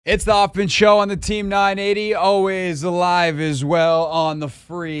It's the Hoffman Show on the Team 980, always live as well on the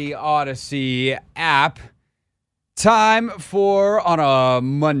free Odyssey app. Time for, on a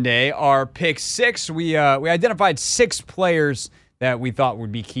Monday, our Pick 6. We identified 6 players that we thought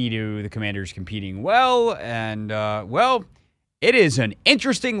would be key to the Commanders competing well. And, it is an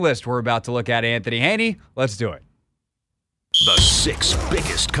interesting list we're about to look at, Anthony Haney. Let's do it. The 6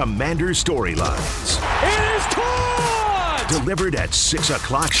 biggest Commander storylines. It is caught! Delivered at 6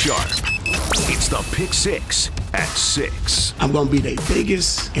 o'clock sharp. It's the Pick 6 at 6. I'm going to be their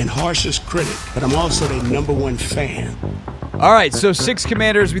biggest and harshest critic, but I'm also their #1 fan. All right, so 6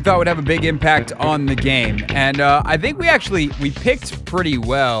 Commanders we thought would have a big impact on the game. And I think we picked pretty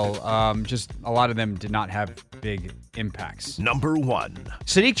well. Just a lot of them did not have big impacts. Number 1.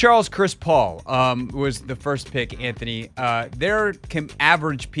 Sadiq Charles, Chris Paul was the first pick, Anthony. Their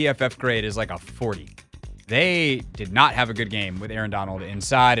average PFF grade is like a 40. They did not have a good game with Aaron Donald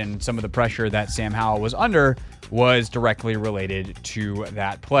inside, and some of the pressure that Sam Howell was under was directly related to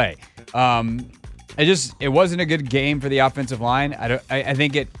that play. It wasn't a good game for the offensive line. I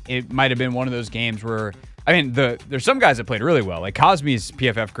think it might have been one of those games where, there's some guys that played really well. Like Cosme's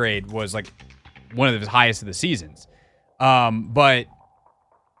PFF grade was like one of his highest of the seasons. But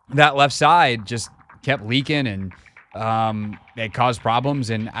that left side just kept leaking and it caused problems.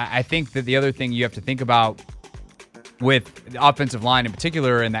 And I think that the other thing you have to think about with the offensive line in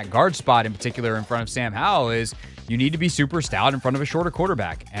particular and that guard spot in particular in front of Sam Howell is you need to be super stout in front of a shorter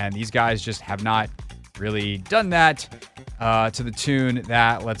quarterback. And these guys just have not really done that to the tune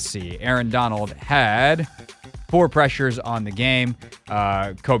that, let's see, Aaron Donald had 4 pressures on the game.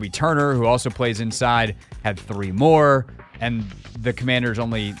 Kobe Turner, who also plays inside, had 3 more. And the Commanders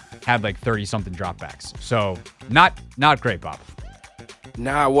only had like 30-something dropbacks. So not great, Bob.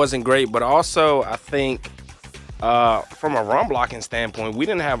 Nah, it wasn't great. But also, I think from a run blocking standpoint, we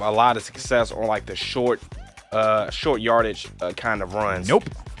didn't have a lot of success on like the short yardage kind of runs. Nope.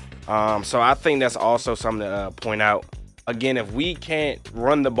 So I think that's also something to point out. Again, if we can't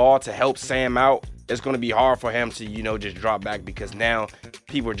run the ball to help Sam out, it's going to be hard for him to, just drop back because now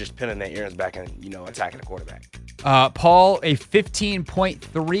people are just pinning their ears back and, attacking the quarterback. Paul, a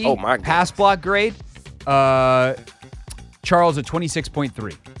 15.3 pass block grade. Charles, a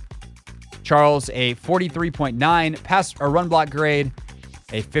 26.3. Charles, a 43.9 pass or run block grade,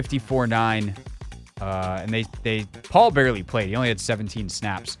 a 54.9. And Paul barely played. He only had 17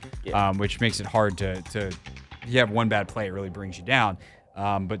 snaps, which makes it hard to if you have one bad play, it really brings you down.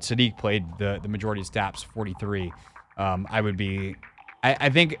 But Sadiq played the majority of snaps, 43. I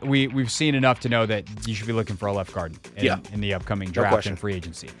think we've seen enough to know that you should be looking for a left guard in the upcoming draft and free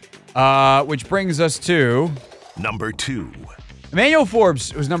agency. Which brings us to number 2. Emmanuel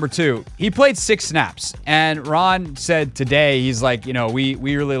Forbes was number 2. He played 6 snaps, and Ron said today, he's like, we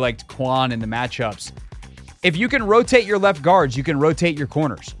really liked Quan in the matchups. If you can rotate your left guards, you can rotate your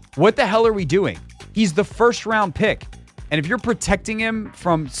corners. What the hell are we doing? He's the first-round pick. And if you're protecting him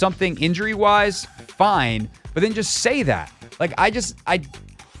from something injury-wise, fine, but then just say that. Like,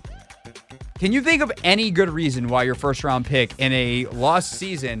 can you think of any good reason why your first-round pick in a lost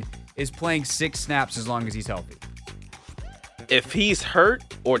season is playing 6 snaps as long as he's healthy? If he's hurt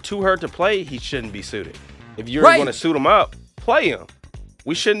or too hurt to play, he shouldn't be suited. If you're going to suit him up, play him.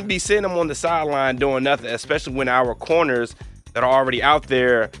 We shouldn't be sitting him on the sideline doing nothing, especially when our corners that are already out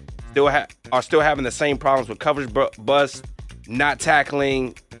there are still having the same problems with coverage bust, not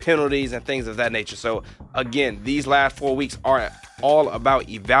tackling, penalties, and things of that nature. So, again, these last 4 weeks are all about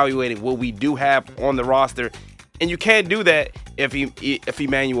evaluating what we do have on the roster. And you can't do that if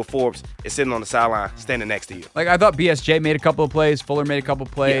Emmanuel Forbes is sitting on the sideline standing next to you. Like, I thought BSJ made a couple of plays. Fuller made a couple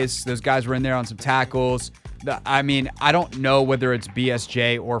of plays. Yeah. Those guys were in there on some tackles. I don't know whether it's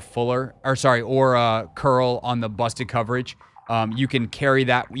BSJ or Fuller, or Curl on the busted coverage. You can carry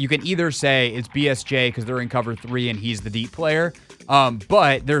that. You can either say it's BSJ because they're in cover 3 and he's the deep player.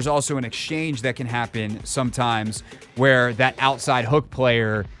 But there's also an exchange that can happen sometimes where that outside hook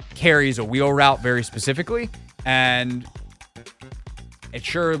player carries a wheel route very specifically. And it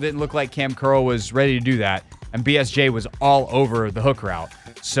sure didn't look like Cam Curl was ready to do that. And BSJ was all over the hook route.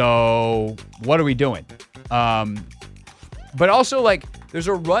 So what are we doing? But also, like, there's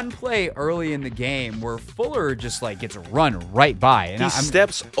a run play early in the game where Fuller just, like, gets run right by. And he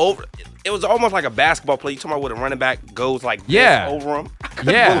steps over. It was almost like a basketball play. You talking about when a running back goes like this over him? I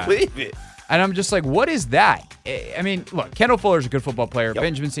couldn't believe it. And I'm just like, what is that? I mean, look, Kendall Fuller's a good football player. Yep.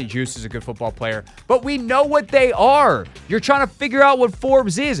 Benjamin St. Juste is a good football player. But we know what they are. You're trying to figure out what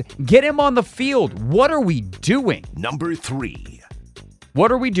Forbes is. Get him on the field. What are we doing? Number 3. What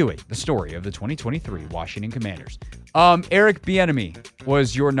are we doing? The story of the 2023 Washington Commanders. Eric Bieniemy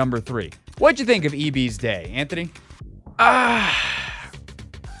was your number 3. What'd you think of EB's day, Anthony? I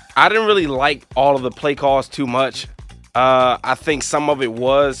didn't really like all of the play calls too much. I think some of it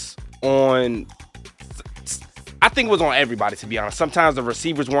was on. I think it was on everybody, to be honest. Sometimes the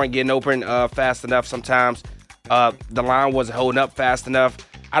receivers weren't getting open fast enough. Sometimes the line wasn't holding up fast enough.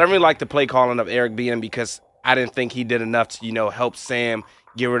 I didn't really like the play calling of Eric Bieniemy because I didn't think he did enough to, help Sam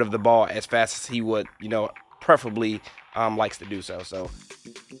get rid of the ball as fast as he would, preferably likes to do so. So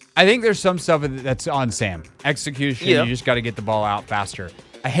I think there's some stuff that's on Sam. Execution, You just got to get the ball out faster.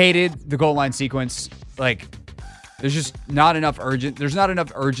 I hated the goal line sequence. There's just not enough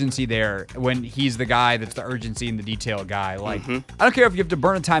urgency there when he's the guy that's the urgency and the detail guy. I don't care if you have to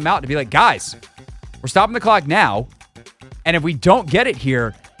burn a timeout to be like, guys, we're stopping the clock now. And if we don't get it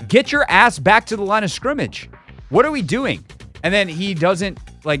here, get your ass back to the line of scrimmage. What are we doing? And then he doesn't,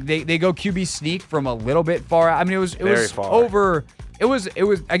 they go QB sneak from a little bit far. I mean, it was over. It was,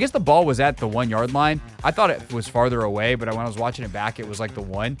 I guess the ball was at the 1 yard line. I thought it was farther away, but when I was watching it back, it was like the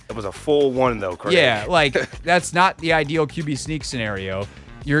 1. It was a full 1 though, Craig. Yeah, that's not the ideal QB sneak scenario.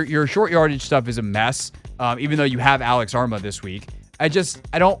 Your short yardage stuff is a mess, even though you have Alex Arma this week. I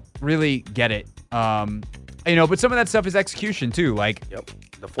don't really get it. But some of that stuff is execution too.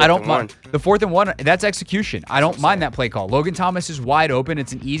 The 4th and 1. The 4th and 1, that's execution. I don't mind that play call. Logan Thomas is wide open.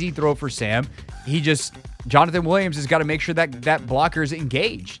 It's an easy throw for Sam. Jonathan Williams has got to make sure that blocker is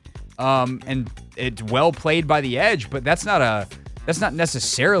engaged. And it's well played by the edge, but that's not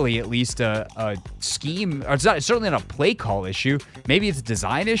necessarily at least a scheme, or it's certainly not a play call issue. Maybe it's a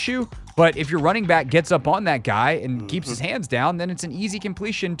design issue, but if your running back gets up on that guy and keeps his hands down, then it's an easy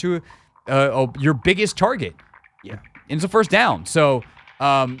completion to your biggest target. Yeah. And it's a first down. So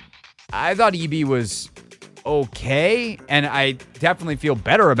I thought EB was okay, and I definitely feel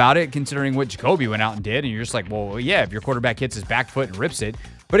better about it considering what Jacoby went out and did, and you're just like, well, yeah, if your quarterback hits his back foot and rips it.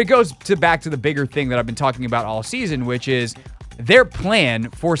 But it goes back to the bigger thing that I've been talking about all season, which is their plan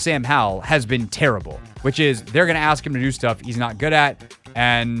for Sam Howell has been terrible, which is they're going to ask him to do stuff he's not good at,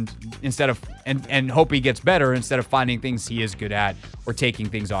 and hope he gets better instead of finding things he is good at or taking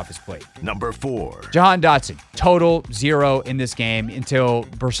things off his plate. Number 4. Jahan Dotson, total 0 in this game until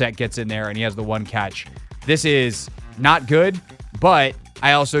Brissett gets in there and he has the 1 catch. This is not good, but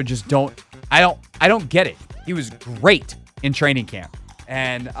I also just don't get it. He was great in training camp,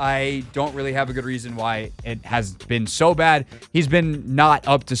 and I don't really have a good reason why it has been so bad. He's been not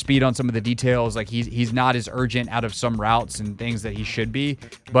up to speed on some of the details. He's not as urgent out of some routes and things that he should be,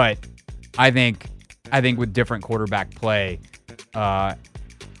 but I think with different quarterback play, I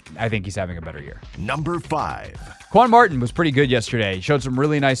think he's having a better year. Number 5. Quan Martin was pretty good yesterday. He showed some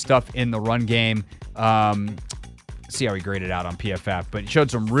really nice stuff in the run game. See how he graded out on PFF, but he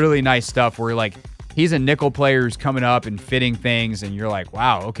showed some really nice stuff where he's a nickel player who's coming up and fitting things, and you're like,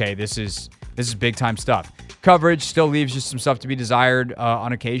 wow, okay, this is big time stuff. Coverage still leaves just some stuff to be desired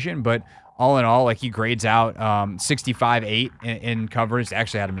on occasion, but all in all, he grades out 65.8 in coverage. They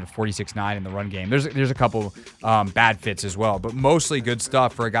actually had him at 46.9 in the run game. There's a couple bad fits as well, but mostly good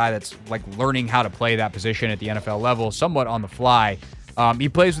stuff for a guy that's learning how to play that position at the NFL level, somewhat on the fly. He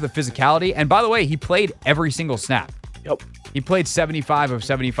plays with a physicality, and by the way, he played every single snap. Yep. He played 75 of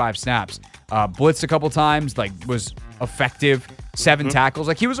 75 snaps. Blitzed a couple times, was effective. 7 tackles.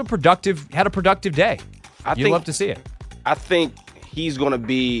 He was had a productive day. You'd love to see it. I think he's going to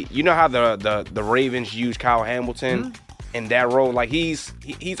be, how the Ravens use Kyle Hamilton in that role. He's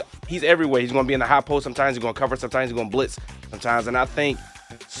everywhere. He's going to be in the high post. Sometimes he's going to cover. Sometimes he's going to blitz. Sometimes, and I think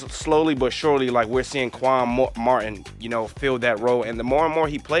slowly but surely, we're seeing Quan Martin, fill that role. And the more and more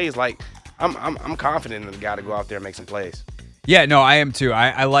he plays, I'm confident in the guy to go out there and make some plays. Yeah, no, I am too.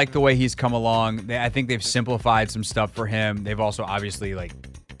 I like the way he's come along. I think they've simplified some stuff for him. They've also obviously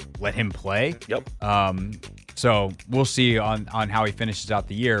let him play. Yep. So we'll see on how he finishes out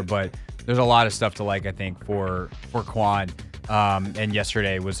the year, but there's a lot of stuff to like, I think, for Quan. And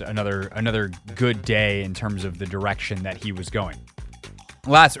yesterday was another good day in terms of the direction that he was going.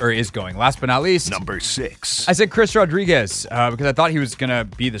 Last but not least, number 6. I said Chris Rodriguez because I thought he was going to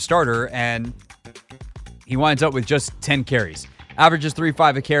be the starter, and he winds up with just 10 carries. Averages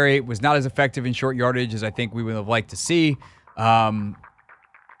 3.5 a carry, was not as effective in short yardage as I think we would have liked to see. Brian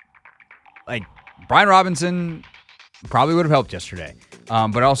Robinson probably would have helped yesterday.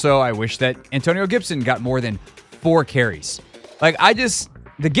 But also I wish that Antonio Gibson got more than 4 carries.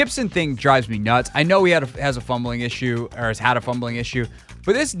 The Gibson thing drives me nuts. I know he has a fumbling issue, or has had a fumbling issue,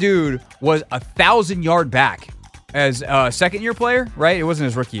 but this dude was 1,000-yard back as a second-year player, right? It wasn't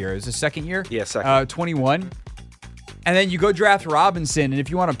his rookie year. It was his second year. Yeah, second. 21. And then you go draft Robinson, and if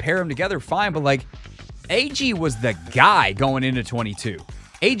you want to pair them together, fine. But, like, AG was the guy going into 22.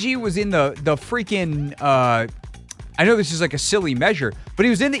 AG was in the freaking, I know this is like a silly measure, but he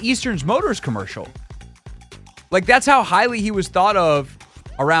was in the Eastern's Motors commercial. Like, that's how highly he was thought of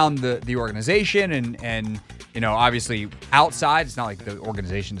around the organization and obviously outside. It's not like the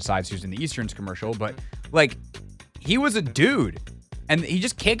organization decides who's in the Eastern's commercial, but, like, he was a dude. And he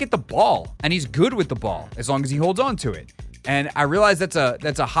just can't get the ball, and he's good with the ball as long as he holds on to it. And I realize that's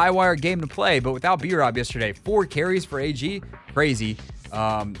a high-wire game to play, but without B-Rob yesterday, 4 carries for AG, crazy.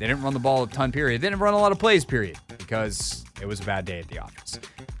 They didn't run the ball a ton, period. They didn't run a lot of plays, period, because it was a bad day at the office.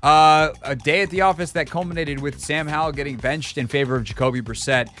 A day at the office that culminated with Sam Howell getting benched in favor of Jacoby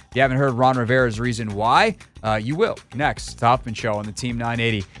Brissett. If you haven't heard Ron Rivera's reason why, you will. Next, the Hoffman Show on the Team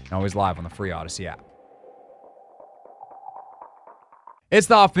 980, and always live on the free Odyssey app. It's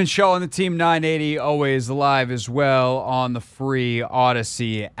the Hoffman Show on the Team 980, always live as well on the free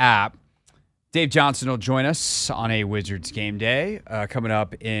Odyssey app. Dave Johnson will join us on a Wizards game day coming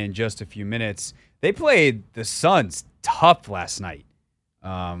up in just a few minutes. They played the Suns tough last night.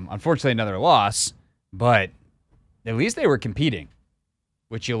 Unfortunately, another loss, but at least they were competing,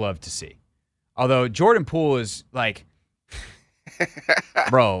 which you'll love to see. Although Jordan Poole is like,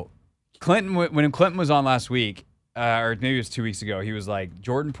 bro, when Clinton was on last week, or maybe it was 2 weeks ago, he was like,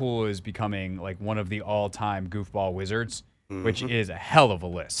 Jordan Poole is becoming like one of the all-time goofball Wizards, which is a hell of a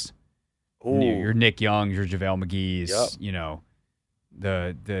list. Ooh. Your Nick Young, your JaVale McGee's,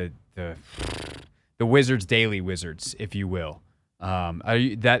 the Wizards Daily Wizards, if you will.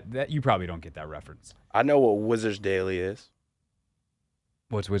 That you probably don't get that reference. I know what Wizards Daily is.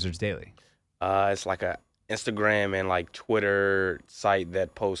 What's Wizards Daily? It's like a Instagram and like Twitter site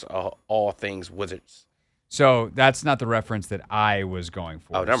that posts all things Wizards. So that's not the reference that I was going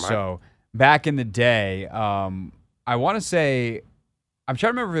for. Oh, never mind. So back in the day, I want to say, I'm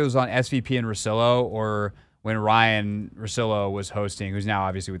trying to remember if it was on SVP and Russillo or when Ryan Russillo was hosting, who's now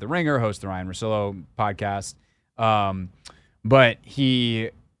obviously with The Ringer, hosts the Ryan Russillo podcast. But he,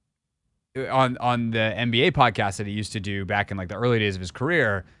 on the NBA podcast that he used to do back in like the early days of his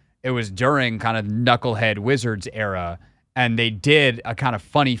career, it was during kind of Knucklehead Wizards era. And they did a kind of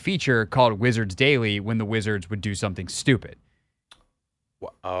funny feature called Wizards Daily when the Wizards would do something stupid.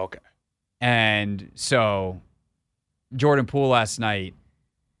 Oh, okay. And so Jordan Poole last night,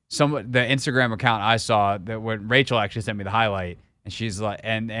 the Instagram account I saw, that when Rachel actually sent me the highlight, and she's like,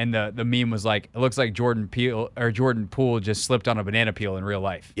 and the meme was like, it looks like Jordan Poole just slipped on a banana peel in real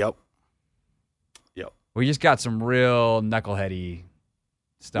life. Yep. We just got some real knuckleheady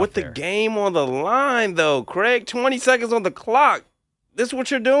stuff with the game on the line, though, Craig. 20 seconds on the clock. This is what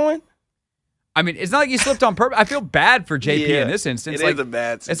you're doing? I mean, it's not like he slipped on purpose. I feel bad for JP in this instance. It is a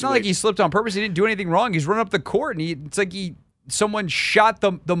bad situation. It's not like he slipped on purpose. He didn't do anything wrong. He's running up the court, and it's like someone shot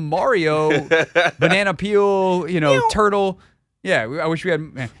the Mario banana peel, turtle. Yeah, I wish we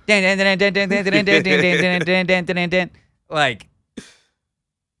had like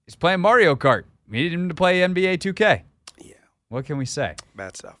he's playing Mario Kart. We needed him to play NBA 2K. What can we say?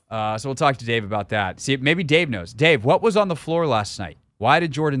 Bad stuff. So we'll talk to Dave about that. See, maybe Dave knows. Dave, what was on the floor last night? Why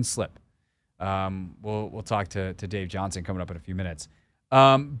did Jordan slip? We'll talk to Dave Johnson coming up in a few minutes.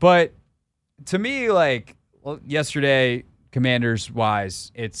 But to me, yesterday,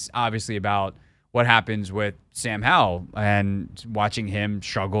 Commanders-wise, it's obviously about what happens with Sam Howell and watching him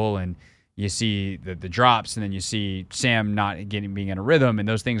struggle, and you see the drops, and then you see Sam not being in a rhythm, and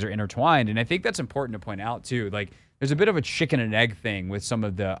those things are intertwined. And I think that's important to point out, too. There's a bit of a chicken and egg thing with some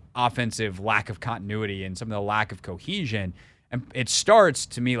of the offensive lack of continuity and some of the lack of cohesion. And it starts,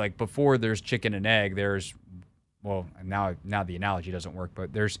 to me, before there's chicken and egg, there's, well, now the analogy doesn't work,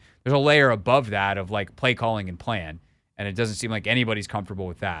 but there's a layer above that of play calling and plan. And it doesn't seem like anybody's comfortable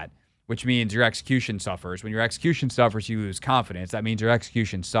with that, which means your execution suffers. When your execution suffers, you lose confidence. That means your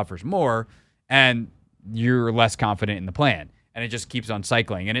execution suffers more, and you're less confident in the plan. And it just keeps on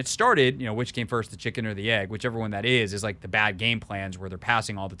cycling. And it started, which came first, the chicken or the egg, whichever one that is the bad game plans where they're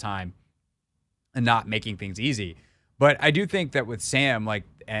passing all the time and not making things easy. But I do think that with Sam,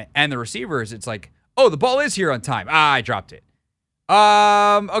 and the receivers, it's oh, the ball is here on time. I dropped it.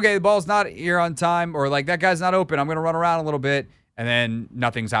 Okay, the ball's not here on time, or that guy's not open. I'm going to run around a little bit, and then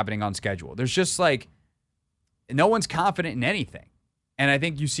nothing's happening on schedule. There's just no one's confident in anything. And I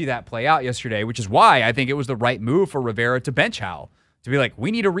think you see that play out yesterday, which is why I think it was the right move for Rivera to bench Howell, to be we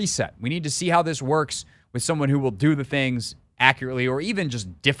need a reset. We need to see how this works with someone who will do the things accurately or even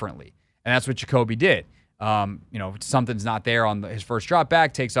just differently. And that's what Jacoby did. Something's not there on his first drop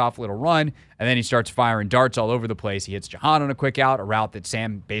back, takes off a little run, and then he starts firing darts all over the place. He hits Jahan on a quick out, a route that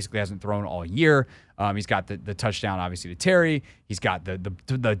Sam basically hasn't thrown all year. He's got the touchdown, obviously, to Terry. He's got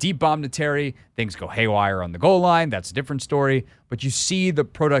the deep bomb to Terry. Things go haywire on the goal line. That's a different story. But you see the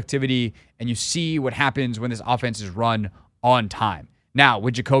productivity, and you see what happens when this offense is run on time. Now,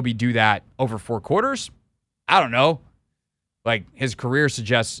 would Jacoby do that over 4 quarters? I don't know. Like, his career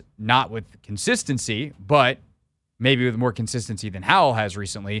suggests not with consistency, but maybe with more consistency than Howell has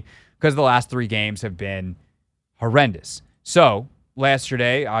recently, because the last 3 games have been horrendous. So,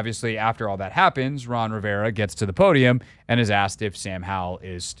 yesterday, obviously, after all that happens, Ron Rivera gets to the podium and is asked if Sam Howell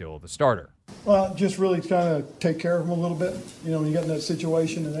is still the starter. Well, just really kind of take care of him a little bit. When you get in that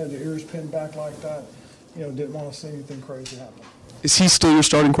situation and had the ears pinned back like that, didn't want to see anything crazy happen. Is he still your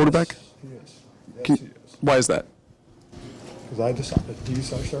starting quarterback? He is. Yes, he is. Why is that? Because I decided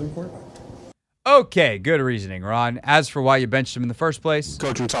he's our starting quarterback. Okay, good reasoning, Ron. As for why you benched him in the first place.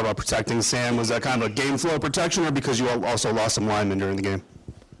 Coach, when we talk about protecting Sam, was that kind of a game flow protection or because you also lost some linemen during the game?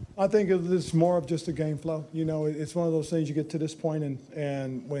 I think it's more of just a game flow. It's one of those things you get to this point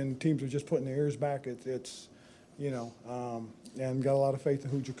and when teams are just putting their ears back, and got a lot of faith in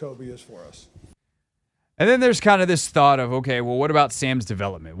who Jacoby is for us. And then there's kind of this thought of, okay, well, what about Sam's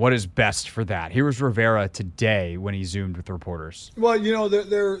development? What is best for that? Here was Rivera today when he Zoomed with reporters. Well,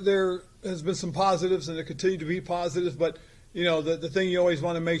 there has been some positives, and there continue to be positives. But, the thing you always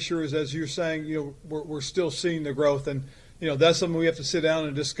want to make sure is, as you're saying, we're still seeing the growth. And, that's something we have to sit down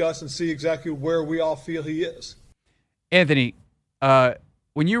and discuss and see exactly where we all feel he is. Anthony,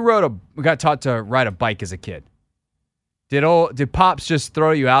 when you got taught to ride a bike as a kid, did Pops just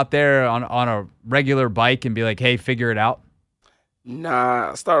throw you out there on a regular bike and be like, hey, figure it out?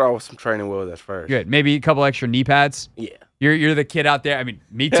 Nah, I started off with some training wheels at first. Good. Maybe a couple extra knee pads? Yeah. You're the kid out there. I mean,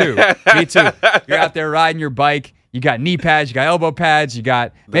 me too. Me too. You're out there riding your bike. You got knee pads. You got elbow pads. You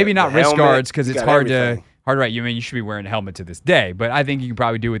got maybe not wrist guards because it's hard to write. You should be wearing a helmet to this day, but I think you can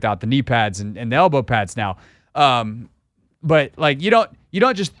probably do without the knee pads and the elbow pads now. But like you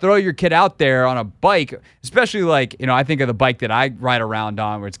don't just throw your kid out there on a bike, especially I think of the bike that I ride around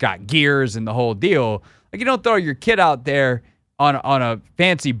on where it's got gears and the whole deal. Like you don't throw your kid out there on a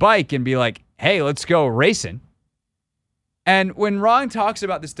fancy bike and be like, hey, let's go racing. And when Ron talks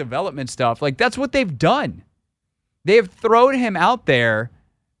about this development stuff, like that's what they've done. They have thrown him out there,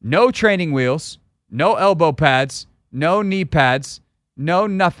 no training wheels, no elbow pads, no knee pads, no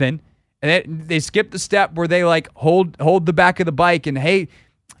nothing. And they skip the step where they hold the back of the bike and, hey,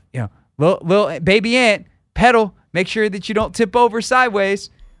 little baby ant, pedal, make sure that you don't tip over sideways.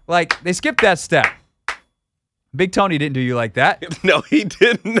 Like they skipped that step. Big Tony didn't do you like that. No, he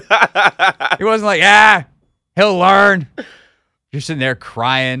did not. He wasn't like, he'll learn. You're sitting there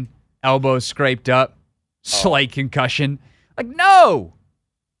crying, elbows scraped up, slight concussion. Like, no,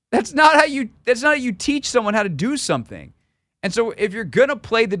 that's not how you teach someone how to do something. And so if you're going to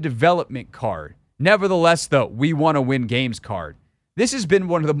play the development card, nevertheless, though, we want to win games card, this has been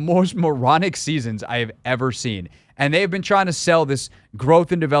one of the most moronic seasons I have ever seen. And they have been trying to sell this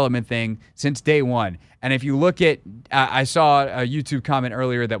growth and development thing since day one. And if you look at, I saw a YouTube comment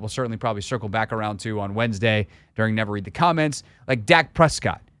earlier that we'll certainly probably circle back around to on Wednesday during Never Read the Comments, like Dak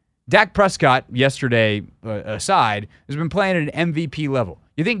Prescott. Dak Prescott, yesterday aside, has been playing at an MVP level.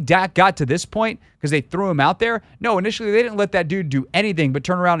 You think Dak got to this point because they threw him out there? No, initially they didn't let that dude do anything but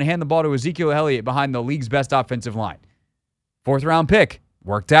turn around and hand the ball to Ezekiel Elliott behind the league's best offensive line. 4th round pick,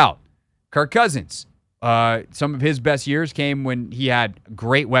 worked out. Kirk Cousins, some of his best years came when he had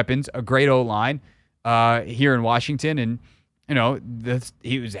great weapons, a great O-line here in Washington. And,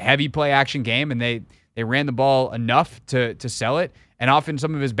 he was a heavy play action game, and they ran the ball enough to sell it. And often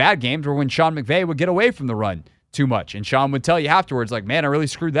some of his bad games were when Sean McVay would get away from the run too much. And Sean would tell you afterwards, like, man, I really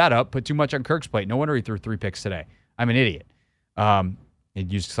screwed that up, put too much on Kirk's plate. No wonder he threw 3 picks today. I'm an idiot. He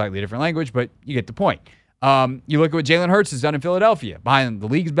used slightly different language, but you get the point. You look at what Jalen Hurts has done in Philadelphia, behind the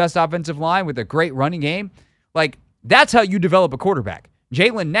league's best offensive line with a great running game. Like, that's how you develop a quarterback.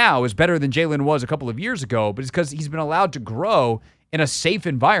 Jalen now is better than Jalen was a couple of years ago, but it's because he's been allowed to grow in a safe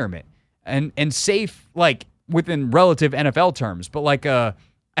environment. And safe, like, within relative NFL terms, but like a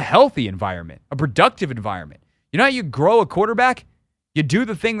healthy environment, a productive environment. You know how you grow a quarterback? You do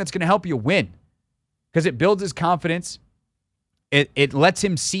the thing that's going to help you win because it builds his confidence. It lets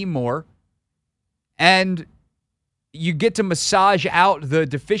him see more. And you get to massage out the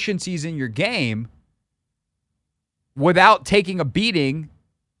deficiencies in your game without taking a beating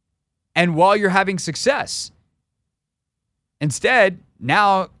and while you're having success. Instead,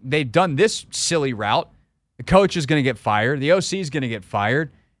 now they've done this silly route. The coach is going to get fired. The OC is going to get fired.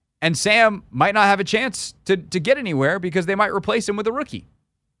 And Sam might not have a chance to get anywhere because they might replace him with a rookie.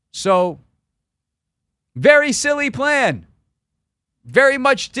 So, very silly plan. Very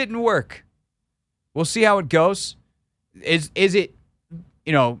much didn't work. We'll see how it goes. Is it,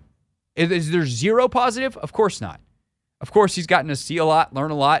 is there zero positive? Of course not. Of course, he's gotten to see a lot,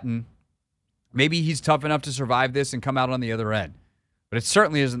 learn a lot, and maybe he's tough enough to survive this and come out on the other end. But it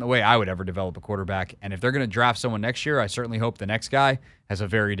certainly isn't the way I would ever develop a quarterback. And if they're going to draft someone next year, I certainly hope the next guy has a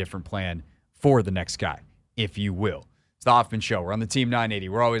very different plan for the next guy, if you will. It's the Hoffman Show. We're on the Team 980.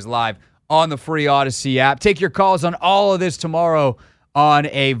 We're always live on the free Odyssey app. Take your calls on all of this tomorrow on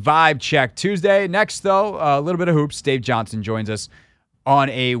a Vibe Check Tuesday. Next, though, a little bit of hoops. Dave Johnson joins us on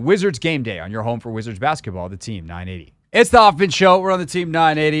a Wizards game day on your home for Wizards basketball, the Team 980. It's the Hoffman Show. We're on the Team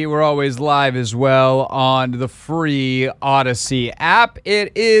 980. We're always live as well on the free Odyssey app.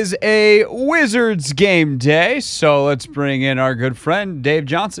 It is a Wizards game day, so let's bring in our good friend, Dave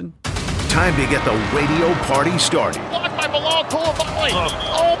Johnson. Time to get the radio party started. Blocked by Bilal Coulibaly.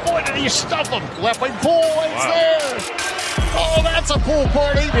 Oh, boy, did he stuff him. Left wing pool is there. Oh, that's a pool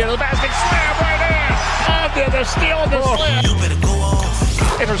party. Near the basket, slam right in. They're stealing the slam. You better go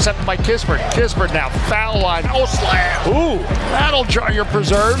off. Intercepted by Kispert. Kispert now foul line. Oh, slam. Ooh, that'll jar your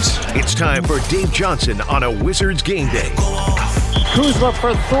preserves. It's time for Dave Johnson on a Wizards game day. Kuzma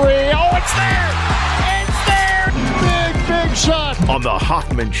for three. Oh, it's there. It's there. Big shot. On the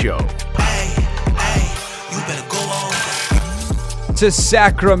Hoffman Show. Hey, you better go on. To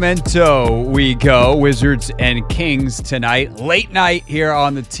Sacramento we go. Wizards and Kings tonight. Late night here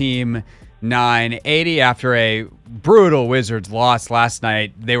on the Team 980 after a brutal Wizards loss last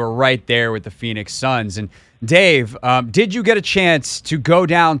night. They were right there with the Phoenix Suns. And Dave, did you get a chance to go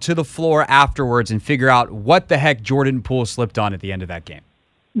down to the floor afterwards and figure out what the heck Jordan Poole slipped on at the end of that game?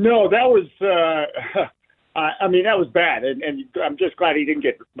 No, that was, that was bad. And I'm just glad he didn't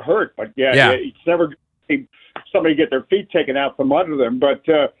get hurt. But yeah. It's never somebody get their feet taken out from under them. But,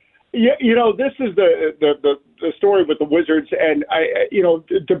 this is the story with the Wizards. And,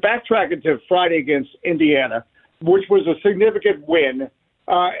 to backtrack into Friday against Indiana, which was a significant win.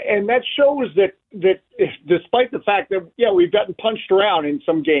 And that shows that despite the fact that, we've gotten punched around in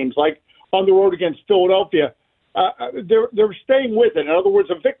some games, like on the road against Philadelphia, they're staying with it. In other words,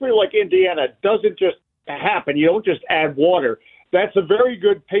 a victory like Indiana doesn't just happen. You don't just add water. That's a very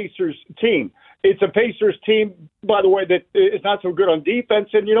good Pacers team. It's a Pacers team, by the way, that is not so good on defense.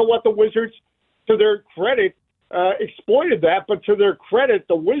 And you know what? The Wizards, to their credit, exploited that. But to their credit,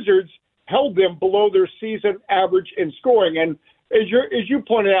 the Wizards held them below their season average in scoring. And as you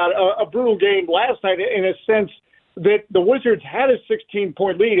pointed out, a brutal game last night in a sense that the Wizards had a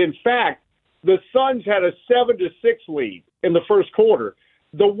 16-point lead. In fact, the Suns had a 7-6 lead in the first quarter.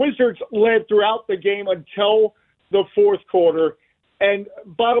 The Wizards led throughout the game until the fourth quarter. And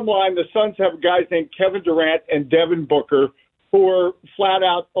bottom line, the Suns have guys named Kevin Durant and Devin Booker who are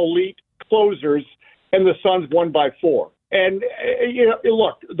flat-out elite closers, and the Suns won by 4. And,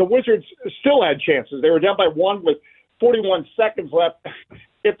 look, the Wizards still had chances. They were down by 1 with 41 seconds left.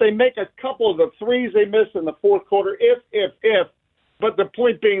 If they make a couple of the threes they missed in the fourth quarter, if. But the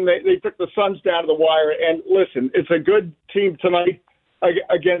point being, they took the Suns down to the wire. And, listen, it's a good team tonight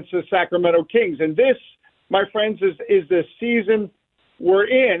against the Sacramento Kings. And this, my friends, is the season we're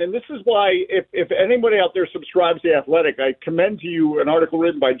in. And this is why, if anybody out there subscribes to The Athletic, I commend to you an article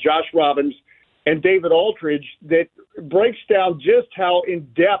written by Josh Robbins and David Aldridge that breaks down just how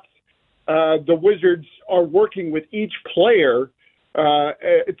in-depth the Wizards are working with each player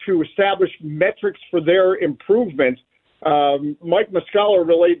to establish metrics for their improvement. Mike Muscala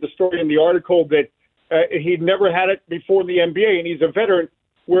relayed the story in the article that he'd never had it before in the NBA, and he's a veteran,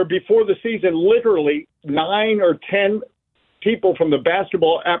 where before the season, literally 9 or 10 people from the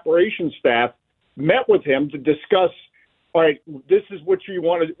basketball operations staff met with him to discuss, all right, this is what we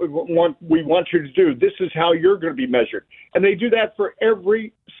want you to do. This is how you're going to be measured. And they do that for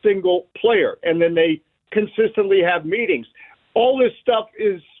every single player. And then they consistently have meetings. All this stuff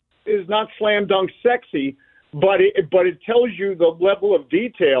is not slam dunk sexy, but it tells you the level of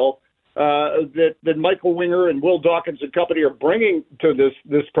detail that Michael Winger and Will Dawkins and company are bringing to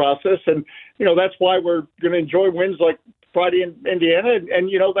this process. And, that's why we're going to enjoy wins like Friday in Indiana.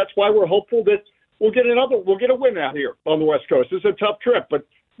 And that's why we're hopeful that we'll get a win out here on the West Coast. It's a tough trip, but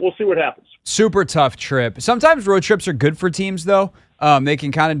we'll see what happens. Super tough trip. Sometimes road trips are good for teams, though. They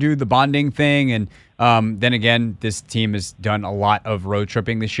can kind of do the bonding thing. And then again, this team has done a lot of road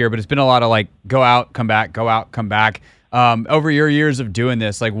tripping this year, but it's been a lot of go out, come back, go out, come back. Over your years of doing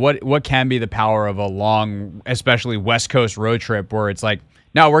this, what can be the power of a long, especially West Coast road trip where it's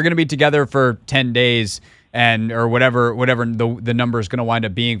no, we're going to be together for 10 days and or whatever the number is going to wind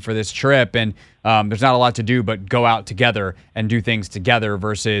up being for this trip. And there's not a lot to do but go out together and do things together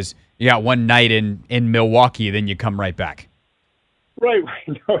versus you got one night in Milwaukee, then you come right back. Right.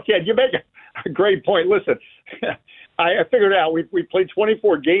 No, yeah, you make a great point. Listen, I figured out we played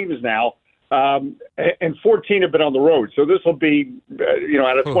 24 games now, and 14 have been on the road. So this will be,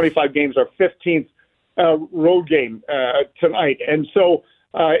 out of 25 games, our 15th road game tonight. And so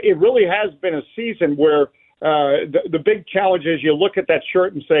it really has been a season where the big challenge is you look at that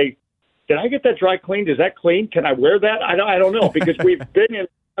shirt and say, did I get that dry cleaned? Is that clean? Can I wear that? I don't know, because we've been in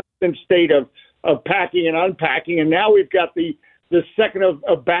a constant state of packing and unpacking, and now we've got the second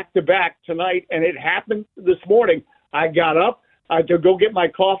of back-to-back tonight, and it happened this morning. I got up to go get my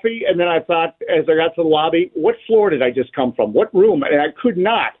coffee, and then I thought, as I got to the lobby, what floor did I just come from? What room? And I could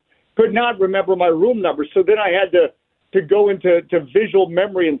not remember my room number. So then I had to go into visual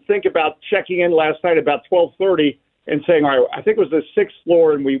memory and think about checking in last night about 12:30 and saying, all right, I think it was the 6th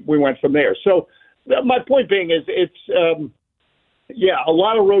floor, and we went from there. So my point being is it's a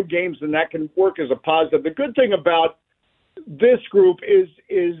lot of road games, and that can work as a positive. The good thing about this group is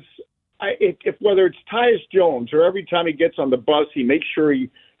if whether it's Tyus Jones or every time he gets on the bus, he makes sure he,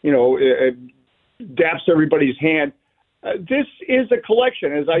 daps everybody's hand. This is a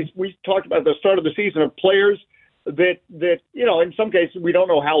collection, as we talked about at the start of the season, of players that in some cases we don't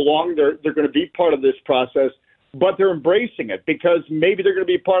know how long they're going to be part of this process, but they're embracing it because maybe they're going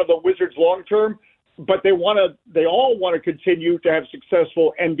to be part of the Wizards long term, but they all want to continue to have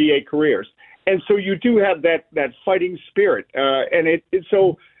successful NBA careers. And so you do have that fighting spirit, and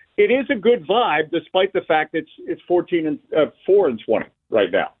so it is a good vibe, despite the fact it's 4-20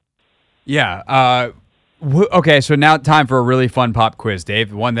 right now. Yeah. Okay. So now time for a really fun pop quiz,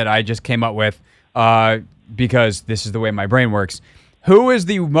 Dave. One that I just came up with because this is the way my brain works. Who is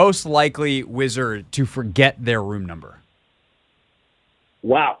the most likely Wizard to forget their room number?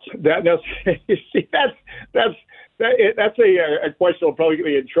 Wow, that's a question that'll probably get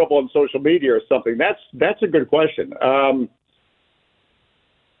me in trouble on social media or something. That's a good question.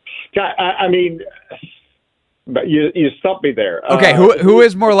 I mean, you stumped me there. Okay, who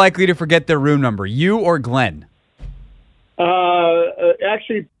is more likely to forget their room number, you or Glenn?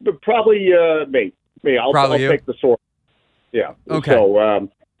 Actually, probably me. I'll take the sword. Yeah. Okay. So,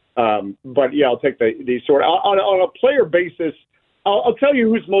 but yeah, I'll take the sword on a player basis. I'll tell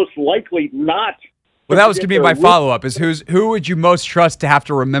you who's most likely not. Well, that was going to be my follow-up, is who would you most trust to have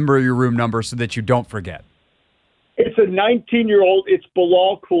to remember your room number so that you don't forget? It's a 19-year-old. It's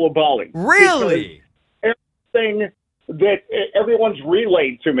Bilal Coulibaly. Really? Because everything that everyone's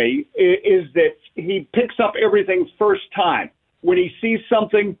relayed to me is that he picks up everything first time. When he sees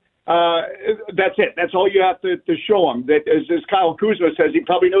something, that's it. That's all you have to show him. That, as Kyle Kuzma says, he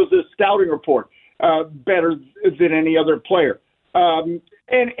probably knows the scouting report better than any other player. And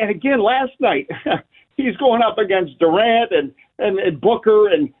again, last night, he's going up against Durant and Booker,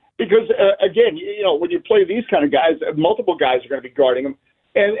 and because, again, when you play these kind of guys, multiple guys are going to be guarding him.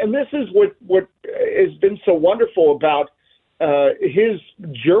 And this is what has been so wonderful about his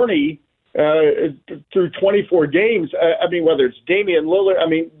journey through 24 games. I mean, whether it's Damian Lillard,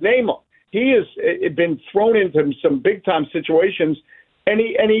 name him. He has been thrown into some big-time situations, and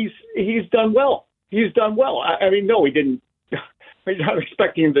he's done well. He's done well. No, he didn't. He's not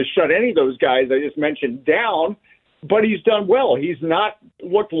expecting him to shut any of those guys I just mentioned down, but he's done well. He's not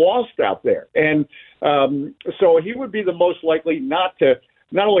looked lost out there. And so he would be the most likely not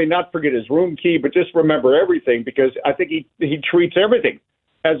only not forget his room key, but just remember everything, because I think he treats everything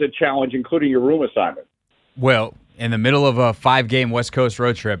as a challenge, including your room assignment. Well, in the middle of a 5-game West Coast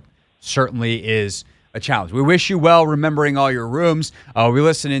road trip, certainly is a challenge. We wish you well remembering all your rooms. We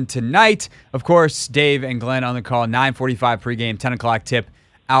listen in tonight. Of course, Dave and Glenn on the call, 9:45 pregame, 10 o'clock tip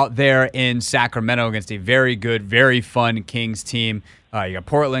out there in Sacramento against a very good, very fun Kings team. You got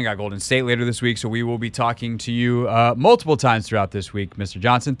Portland, got Golden State later this week, so we will be talking to you multiple times throughout this week, Mr.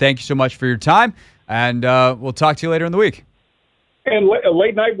 Johnson. Thank you so much for your time, and we'll talk to you later in the week. And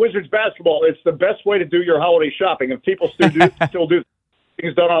late night Wizards basketball, it's the best way to do your holiday shopping. And people still do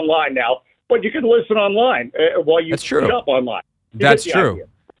things done online now. But you can listen online while you shop online. That's true.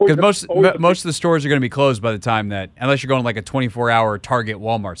 Because most of the stores are going to be closed by the time that, unless you're going like a 24-hour Target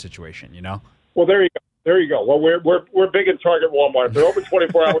Walmart situation, Well, there you go. There you go. Well, we're big in Target Walmart. If they're open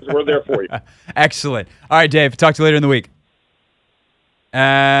 24 hours, we're there for you. Excellent. All right, Dave. Talk to you later in the week.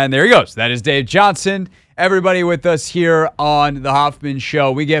 And there he goes. That is Dave Johnson. Everybody with us here on The Hoffman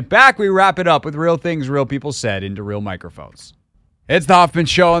Show. We get back. We wrap it up with real things real people said into real microphones. It's The Hoffman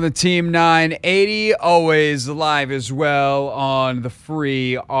Show on the Team 980. Always live as well on the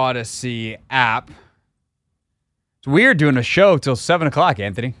free Odyssey app. It's weird doing a show till 7 o'clock,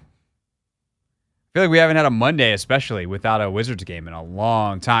 Anthony. I feel like we haven't had a Monday, especially without a Wizards game in a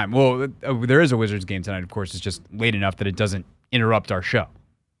long time. Well, there is a Wizards game tonight, of course. It's just late enough that it doesn't interrupt our show.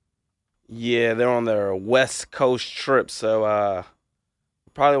 Yeah, they're on their West Coast trip, so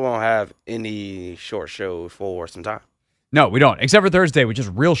probably won't have any short show for some time. No, we don't, except for Thursday, which is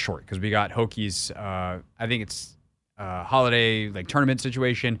real short because we got Hokies. I think it's a holiday tournament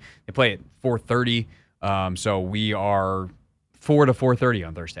situation. They play at 4:30, so we are 4 to 4:30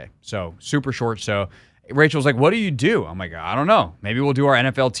 on Thursday. So super short. So Rachel's like, "What do you do?" I'm like, "I don't know. Maybe we'll do our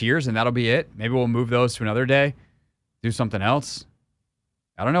NFL tiers and that'll be it. Maybe we'll move those to another day, do something else.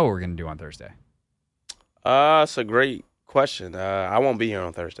 I don't know what we're gonna do on Thursday." It's a great question. I won't be here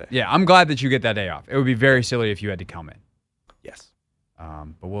on Thursday. Yeah, I'm glad that you get that day off. It would be very silly if you had to come in. Yes.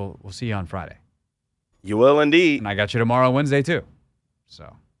 But we'll see you on Friday. You will indeed. And I got you tomorrow on Wednesday too.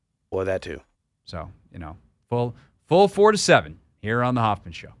 So. Well, that too. So, full 4 to 7 here on the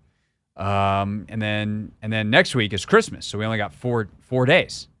Hoffman Show. And then next week is Christmas, so we only got four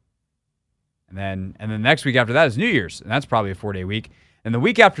days. And then next week after that is New Year's, and that's probably a 4-day week. And the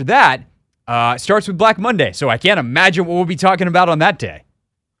week after that starts with Black Monday, so I can't imagine what we'll be talking about on that day.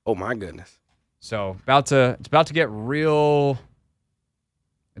 Oh my goodness. So it's about to get real.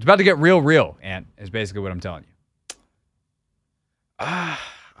 It's about to get real, Ant, is basically what I'm telling you. I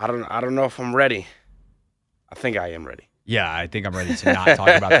don't know if I'm ready. I think I am ready. Yeah, I think I'm ready to not talk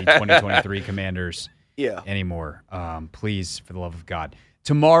about the 2023 Commanders anymore. Please, for the love of God.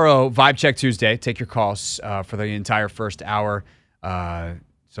 Tomorrow, Vibe Check Tuesday. Take your calls for the entire first hour.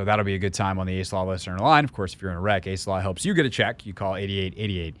 So that'll be a good time on the Ace Law listener line. Of course, if you're in a wreck, Ace Law helps you get a check. You call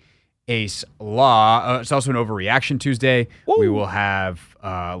 8888 Ace Law. It's also an Overreaction Tuesday. Woo. We will have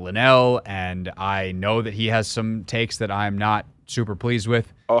Linnell, and I know that he has some takes that I'm not super pleased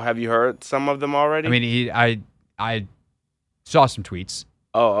with. Oh, have you heard some of them already? I mean, I saw some tweets.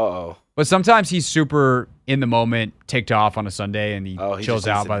 Oh. But sometimes he's super in the moment, ticked off on a Sunday, and he chills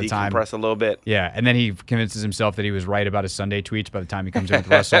out by the time. Decompress a little bit. Yeah, and then he convinces himself that he was right about his Sunday tweets by the time he comes in with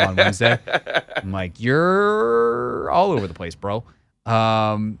Russell on Wednesday. I'm like, you're all over the place, bro.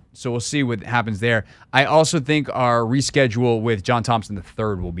 So we'll see what happens there. I also think our reschedule with John Thompson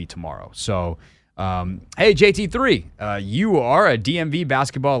III will be tomorrow. So, hey, JT3, you are a DMV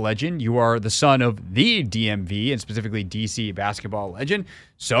basketball legend. You are the son of the DMV and specifically DC basketball legend.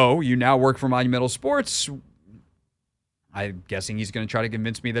 So you now work for Monumental Sports. I'm guessing he's going to try to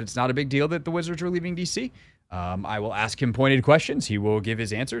convince me that it's not a big deal that the Wizards are leaving DC. I will ask him pointed questions. He will give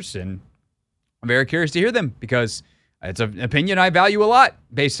his answers, and I'm very curious to hear them because it's an opinion I value a lot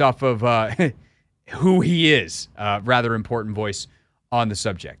based off of who he is. Rather important voice on the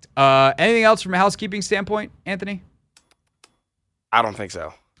subject. Anything else from a housekeeping standpoint, Anthony? I don't think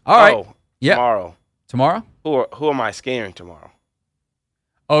so. All right. Yeah. Tomorrow? Who am I scaring tomorrow?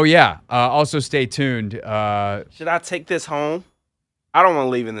 Oh, yeah. Also, stay tuned. Should I take this home? I don't want to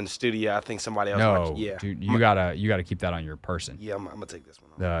leave it in the studio. I think somebody else might. Yeah. Dude, you gotta keep that on your person. Yeah, I'm gonna take this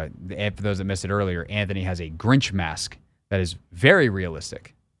one home. For those that missed it earlier, Anthony has a Grinch mask that is very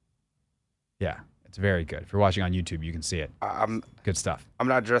realistic. Yeah. It's very good. If you're watching on YouTube, you can see it. Good stuff. I'm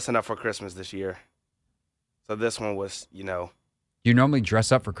not dressing up for Christmas this year. So this one was, You normally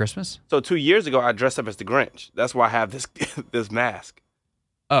dress up for Christmas? So 2 years ago, I dressed up as the Grinch. That's why I have this mask.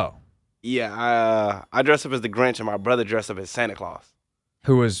 Oh. Yeah, I dressed up as the Grinch, and my brother dressed up as Santa Claus.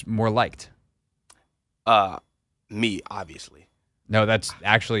 Who was more liked? Me, obviously. No, that's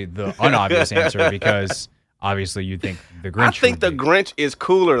actually the unobvious answer because obviously you think the Grinch. I think the Grinch is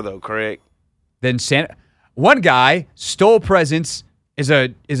cooler, though, Craig. Then Santa. One guy stole presents, is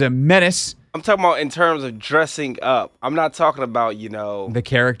a menace. I'm talking about in terms of dressing up. I'm not talking about, the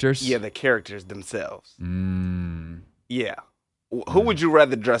characters. Yeah, the characters themselves. Yeah. Who would you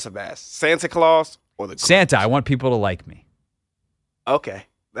rather dress up as? Santa Claus or the Grinch? Santa. I want people to like me. Okay,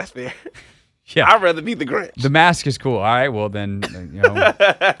 that's fair. Yeah. I'd rather be the Grinch. The mask is cool. All right, well then,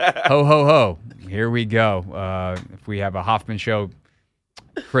 ho, ho, ho. Here we go. If we have a Hoffman Show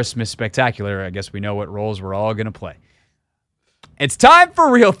Christmas spectacular, I guess we know what roles we're all going to play. It's time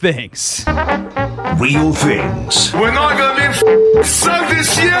for Real Things. Real things. We're not going to be so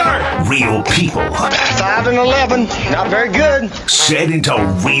this year. Real people. 5 and 11. Not very good. Set into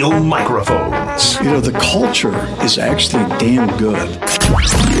real microphones. The culture is actually damn good.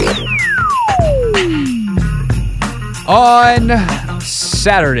 On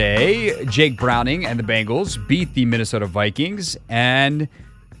Saturday, Jake Browning and the Bengals beat the Minnesota Vikings, and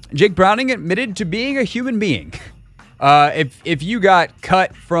Jake Browning admitted to being a human being. If you got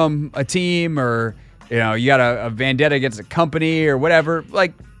cut from a team or you got a vendetta against a company or whatever,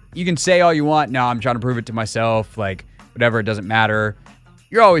 you can say all you want. No, I'm trying to prove it to myself. Like, whatever, it doesn't matter.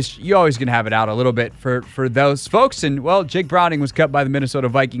 You're always going to have it out a little bit for those folks. And, well, Jake Browning was cut by the Minnesota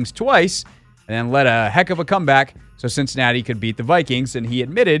Vikings twice and then led a heck of a comeback so Cincinnati could beat the Vikings. And he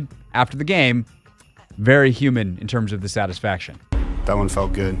admitted after the game, very human in terms of the satisfaction. That one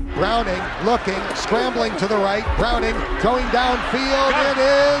felt good. Browning looking, scrambling to the right. Browning going downfield. It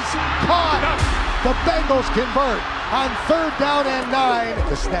is caught. The Bengals convert on 3rd down and 9.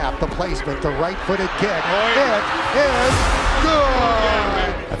 The snap, the placement, the right-footed kick. It is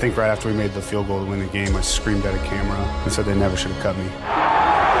good. I think right after we made the field goal to win the game, I screamed at a camera and said they never should have cut me.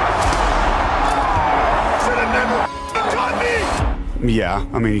 Yeah,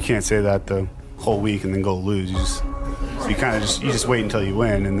 I mean, you can't say that the whole week and then go lose. You just wait until you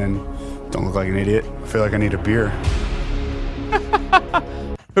win and then don't look like an idiot. I feel like I need a beer.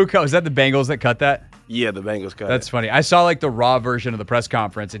 Who cut? Was that the Bengals that cut that? Yeah, the Bengals cut That's funny. I saw like the raw version of the press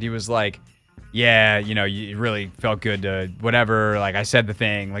conference, and he was like, yeah, you really felt good to whatever. Like, I said the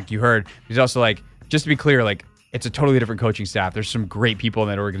thing, like you heard. He's also like, just to be clear, like, it's a totally different coaching staff. There's some great people in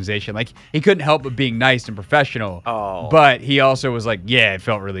that organization. Like, he couldn't help but being nice and professional. Oh. But he also was like, yeah, it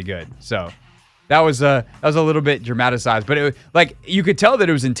felt really good. So that was a little bit dramatized, but it, like, you could tell that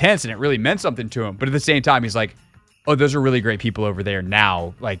it was intense and it really meant something to him. But at the same time, he's like, oh, those are really great people over there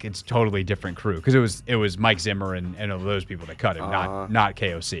now. Like, it's totally different crew because it was Mike Zimmer and those people that cut him, not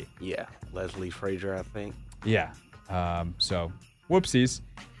KOC. Yeah, Leslie Frazier, I think. Yeah. So whoopsies.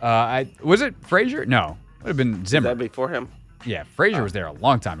 Was it Frazier? No, it would have been Zimmer. That before him? Yeah, Frazier was there a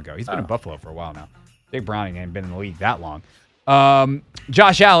long time ago. He's been in Buffalo for a while now. Jake Browning ain't been in the league that long.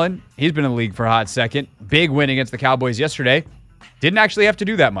 Josh Allen, he's been in the league for a hot second. Big win against the Cowboys yesterday. Didn't actually have to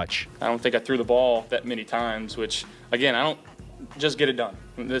do that much. I don't think I threw the ball that many times, which, again, I don't just get it done.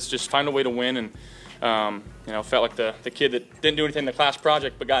 Let's just find a way to win. And, felt like the kid that didn't do anything in the class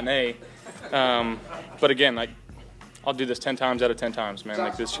project but got an A. But, again, I'll do this 10 times out of 10 times, man.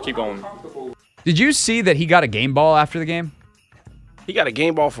 Like, this, keep going. Did you see that he got a game ball after the game? He got a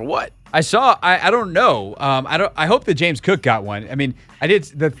game ball for what? I saw. I don't know. I hope that James Cook got one. I mean, I did.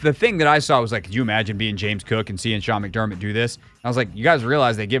 The thing that I saw was like, could you imagine being James Cook and seeing Sean McDermott do this? And I was like, you guys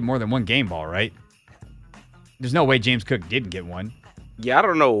realize they give more than one game ball, right? There's no way James Cook didn't get one. Yeah, I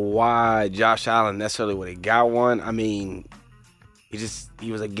don't know why Josh Allen necessarily would have got one. I mean,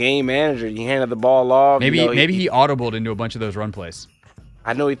 he was a game manager. He handed the ball off. Maybe he audibled into a bunch of those run plays.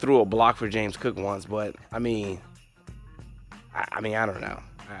 I know he threw a block for James Cook once, but I mean, I don't know.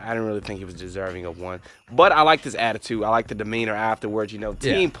 I didn't really think he was deserving of one. But I like his attitude. I like the demeanor afterwards,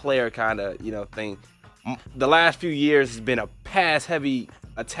 team player kind of, thing. The last few years has been a pass-heavy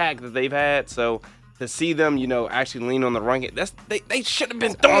attack that they've had. So to see them, actually lean on the run game, they should have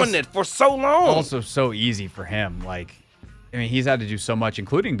been doing it for so long. Also so easy for him. Like, I mean, he's had to do so much,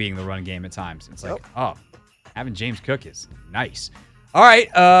 including being the run game at times. It's like, having James Cook is nice. All right,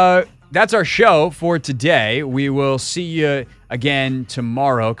 that's our show for today. We will see you again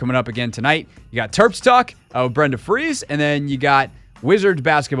tomorrow. Coming up again tonight, you got Terps Talk with Brenda Freese, and then you got Wizards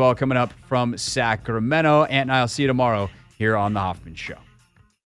basketball coming up from Sacramento. Ant and I'll see you tomorrow here on The Hoffman Show.